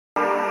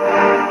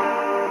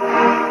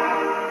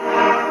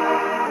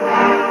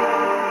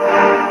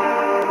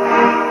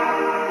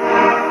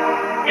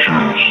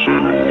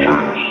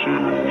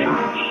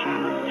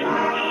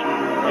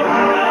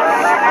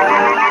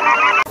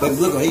But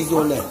look, he's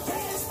doing that.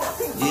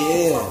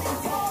 Yeah.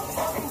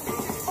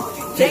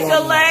 Take a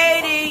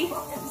lady.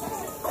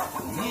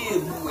 Yeah,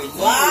 boy.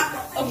 Bop,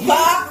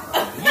 bop.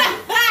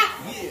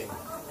 Yeah.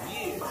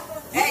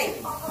 Hey.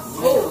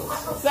 Oh.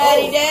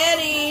 Fatty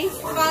daddy.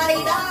 Fatty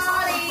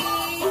daddy.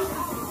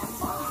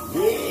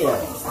 Yeah.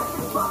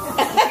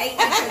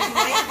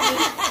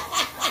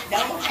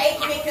 Don't hate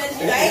me because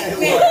you hate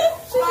me.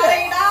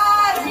 Fatty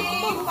daddy.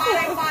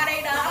 Fatty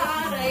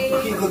daddy.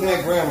 Keep looking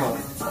at grandma.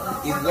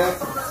 Either that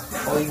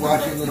or you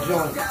watching the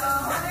joint.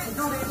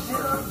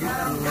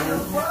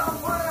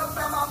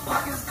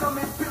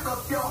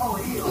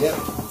 Yep.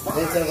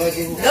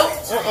 Nope.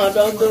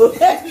 Don't do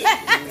it.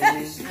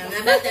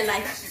 I'm not that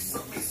like.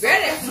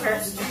 Grab it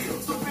first.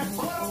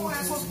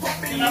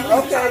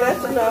 Okay,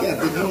 that's enough.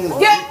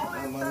 Yeah,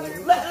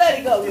 let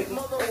it go, Ricky.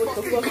 What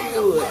the fuck you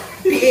doing?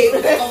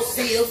 Big old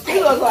seals. You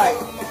look like.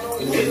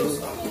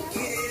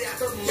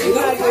 You're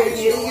not great at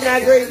it. You're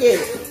not great at it.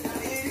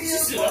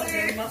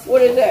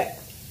 What is that?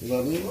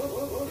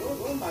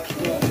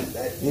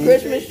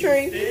 Christmas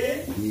tree?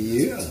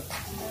 Yeah.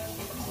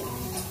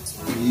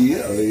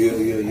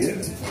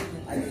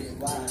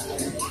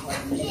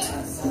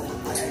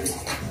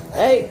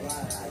 Hey.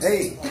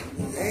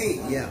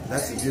 Yeah,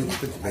 that's a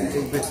beautiful picture, baby.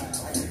 Take a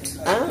picture.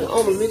 I'm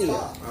on the video.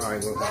 All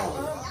right, well,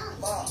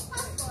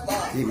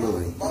 keep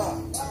moving.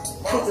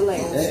 Take the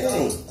land.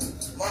 Hey.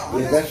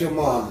 Yeah, that's your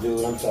mom,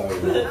 dude. I'm sorry.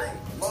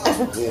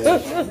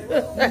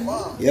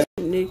 Yeah.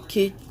 In the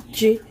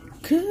kitchen,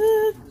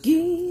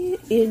 cooking.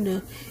 In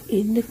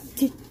the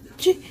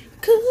kitchen,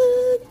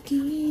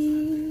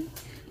 cooking.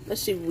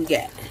 Let's see what we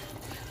got.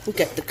 We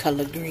got the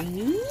collard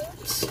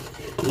greens.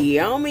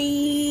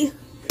 Yummy.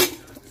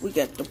 We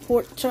got the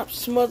pork chops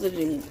smothered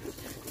in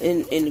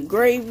the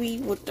gravy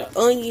with the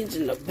onions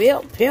and the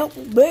bell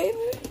pepper, baby.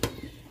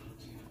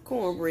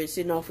 Cornbread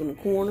sitting off in the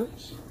corner.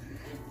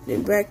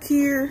 Then back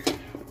here,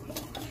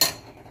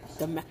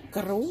 the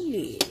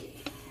macaroni.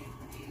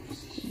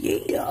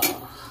 Yeah.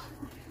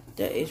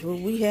 That is what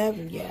we have,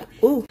 yeah.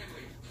 Ooh.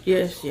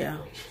 Yes, yeah.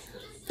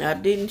 I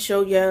didn't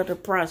show y'all the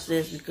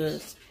process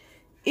because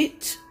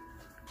it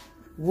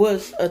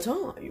was a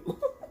time.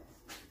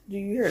 Do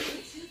you hear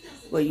me?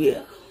 But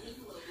yeah.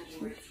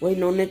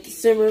 Waiting on that to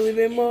simmer a little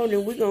bit more,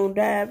 then we're going to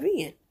dive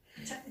in.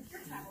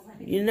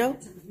 You know?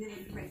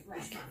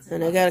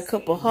 And I got a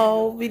couple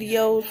haul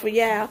videos for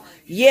y'all.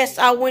 Yes,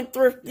 I went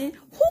thrifting.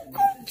 Who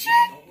gonna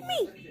check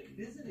me?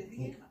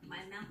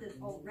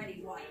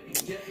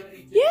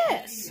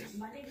 Yes.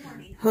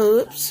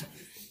 Hubs.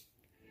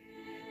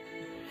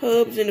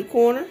 Hubs in the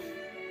corner.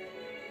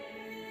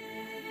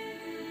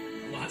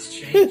 Lots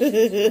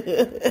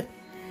changed.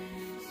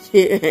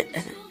 Yeah.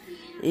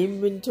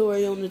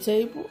 Inventory on the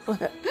table.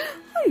 How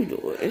you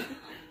doing?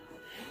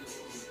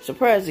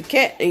 Surprised the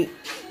cat ain't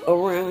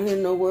around here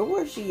nowhere.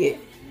 Where's she at?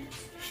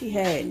 She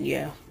hadn't,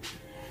 yeah.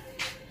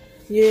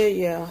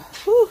 Yeah.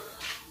 Whew.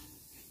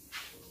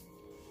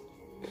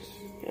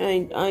 I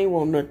ain't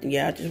want nothing,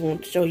 y'all. I just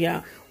want to show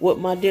y'all what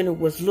my dinner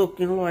was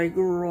looking like,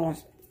 girl.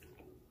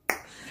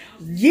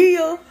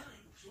 Yeah.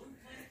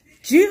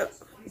 I'm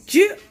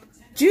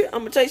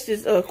gonna taste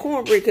this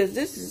cornbread because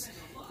this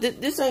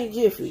ain't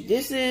Jiffy.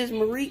 This is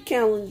Marie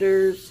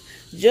Callender's.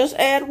 Just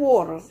add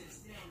water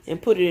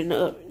and put it in the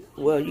oven.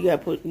 Well, you gotta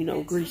put,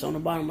 grease on the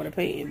bottom of the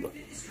pan,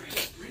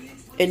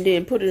 and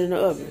then put it in the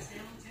oven.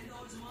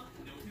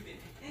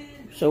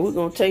 So we're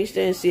gonna taste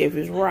that and see if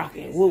it's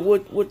rocking.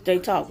 What they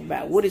talk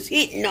about? What it's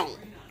hitting on?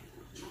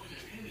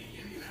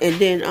 And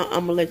then I'm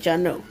gonna let y'all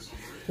know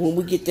when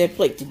we get that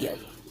plate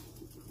together.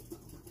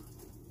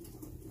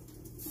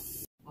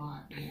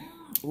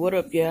 What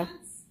up, y'all?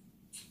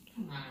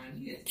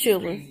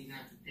 Chilling.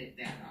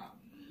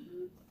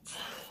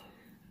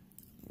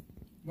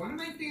 One of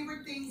my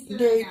favorite things that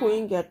Dairy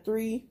Queen got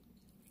 3.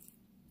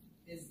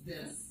 Is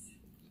this.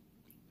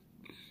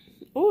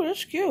 Oh,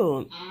 that's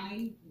cute.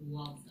 I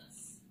love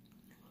this.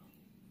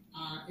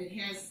 It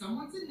has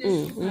someone's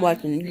initials. I'm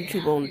watching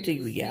YouTube on the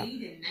TV, yeah. y'all.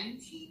 Made in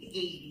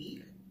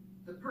 1980.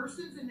 The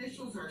person's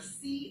initials are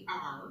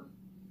CR.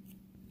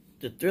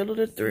 The thrill of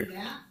the thrift.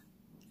 Yeah.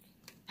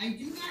 I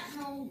do not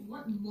know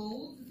what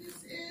mold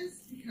this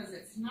is because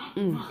it's not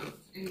marked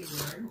anywhere.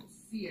 I don't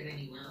see it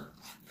anywhere.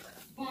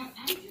 But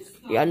I just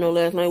thought, yeah, I know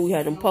last night we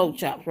had them pork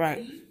chops,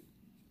 right?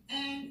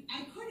 And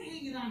I could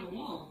hang it on a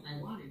wall if I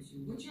wanted to,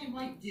 which I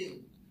might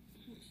do.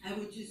 I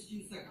would just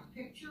use like a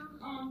picture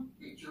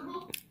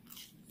hook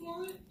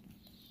for it.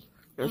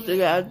 I still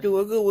gotta do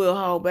a Goodwill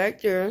haul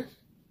back there.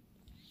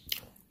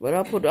 But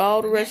I put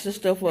all the rest of the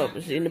stuff up.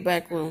 It's in the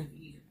back room.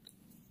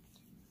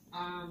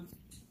 I'm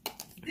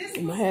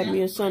gonna have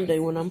me a Sunday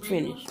when I'm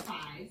finished.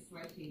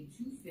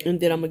 And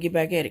then I'm gonna get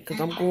back at it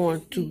because I'm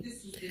going to,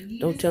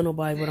 don't tell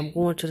nobody, but I'm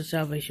going to the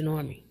Salvation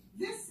Army.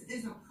 This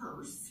is a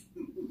purse.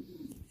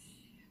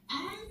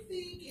 I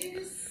think it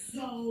is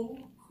so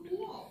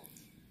cool.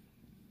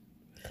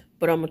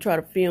 But I'm gonna try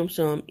to film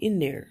some in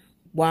there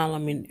while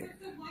I'm in there.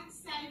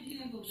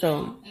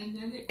 So,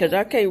 because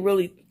I can't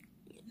really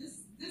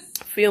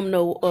film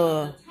no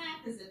The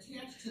top is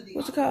attached to the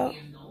what's it other called?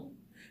 handle.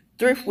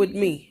 Thrift with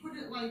me. Put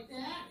it like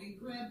that and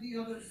grab the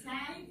other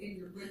side and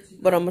you're good to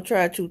go. But I'm gonna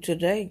try to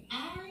today.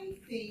 I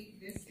think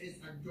this is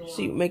adorable.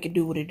 See, make it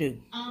do what it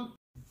do.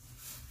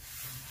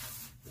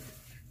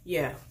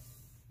 Yeah.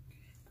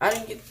 I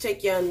didn't get to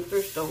take y'all in the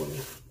thrift store with me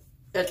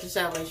at the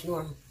Salvation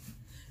Army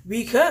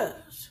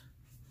because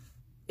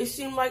it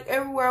seemed like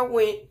everywhere I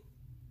went,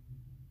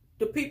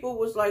 the people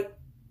was like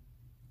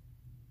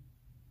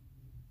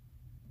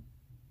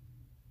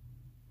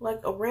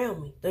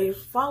around me. They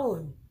was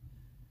following me.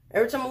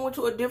 Every time I went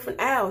to a different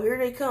aisle, here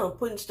they come,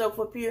 putting stuff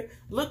up here,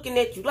 looking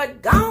at you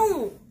like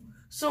gone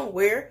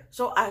somewhere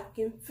so I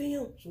can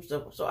film some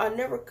stuff. So I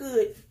never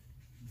could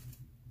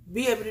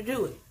be able to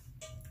do it.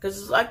 Because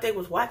it's like they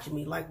was watching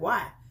me. Like,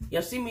 why?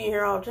 Y'all see me in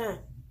here all the time.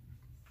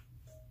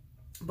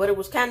 But it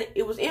was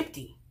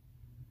empty.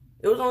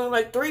 It was only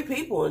like 3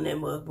 people in that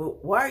mug.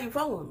 But why are you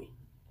following me?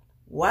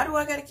 Why do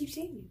I got to keep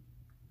seeing you?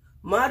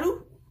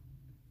 Madu?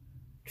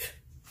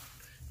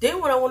 Then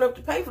when I went up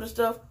to pay for the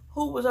stuff,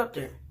 who was up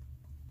there?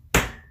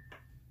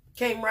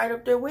 Came right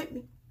up there with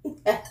me.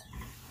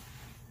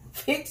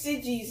 Fix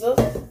it, Jesus.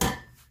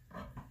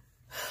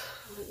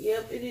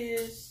 Yep, it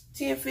is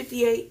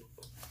 10:58.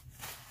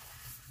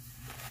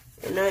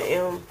 And I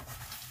am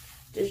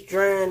just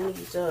drying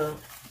these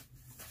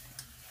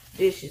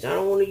dishes. I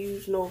don't want to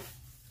use no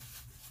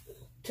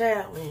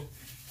towel and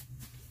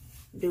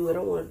do it. I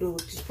want to do it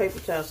with this paper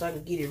towel so I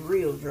can get it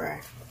real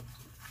dry.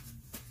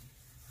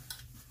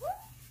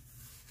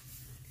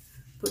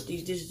 Put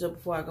these dishes up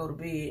before I go to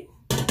bed.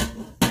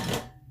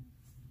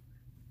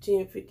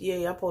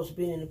 10:58. I'm supposed to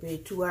be in the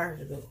bed 2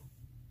 hours ago.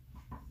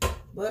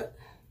 But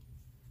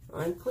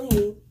I'm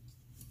clean.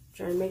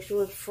 Trying to make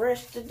sure it's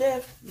fresh to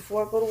death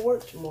before I go to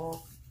work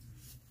tomorrow.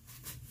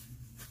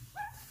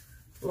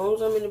 As long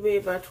as I'm in the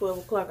bed by 12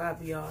 o'clock, I'll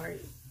be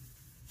alright.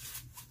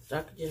 So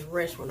I can just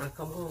rest when I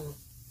come home.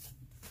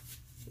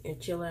 And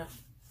chill out.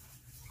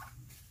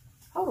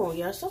 Hold on,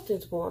 y'all.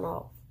 Something's going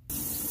off.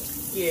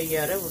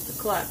 Yeah, that was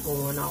the clock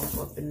going off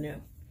up in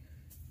there.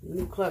 The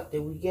new clock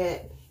that we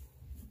got.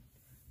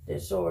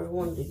 That Soros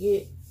wanted to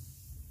get.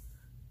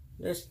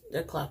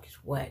 That clock is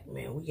whack,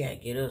 man. We gotta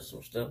get us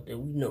some stuff that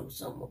we know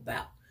something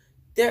about.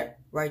 There,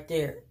 right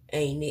there,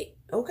 ain't it?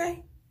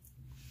 Okay.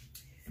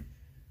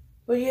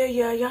 But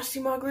yeah, y'all see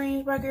my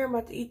greens back here? I'm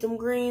about to eat them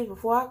greens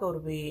before I go to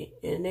bed.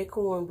 And that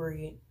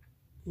cornbread.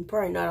 And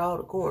probably not all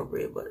the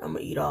cornbread, but I'm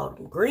gonna eat all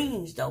them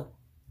greens though.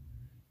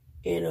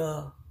 And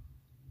I'm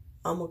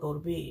gonna go to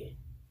bed.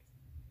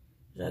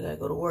 So I gotta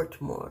go to work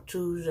tomorrow.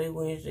 Tuesday,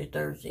 Wednesday,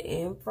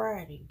 Thursday, and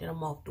Friday. Then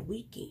I'm off the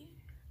weekend.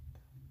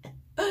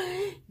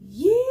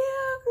 Yeah,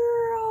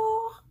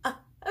 girl.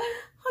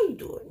 How you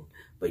doing?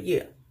 But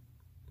yeah.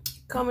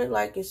 Comment,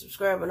 like, and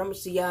subscribe. And I'm going to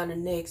see y'all in the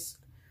next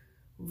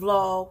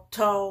vlog,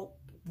 talk,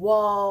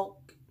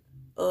 walk,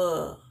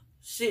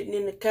 sitting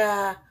in the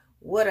car,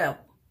 whatever.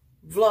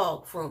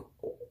 Vlog from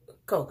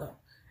Coco.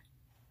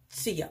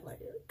 See y'all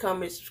later.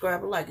 Comment,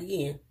 subscribe, and like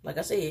again. Like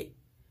I said,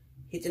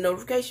 hit the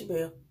notification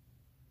bell.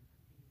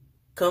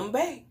 Come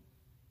back.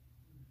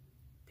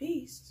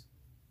 Peace.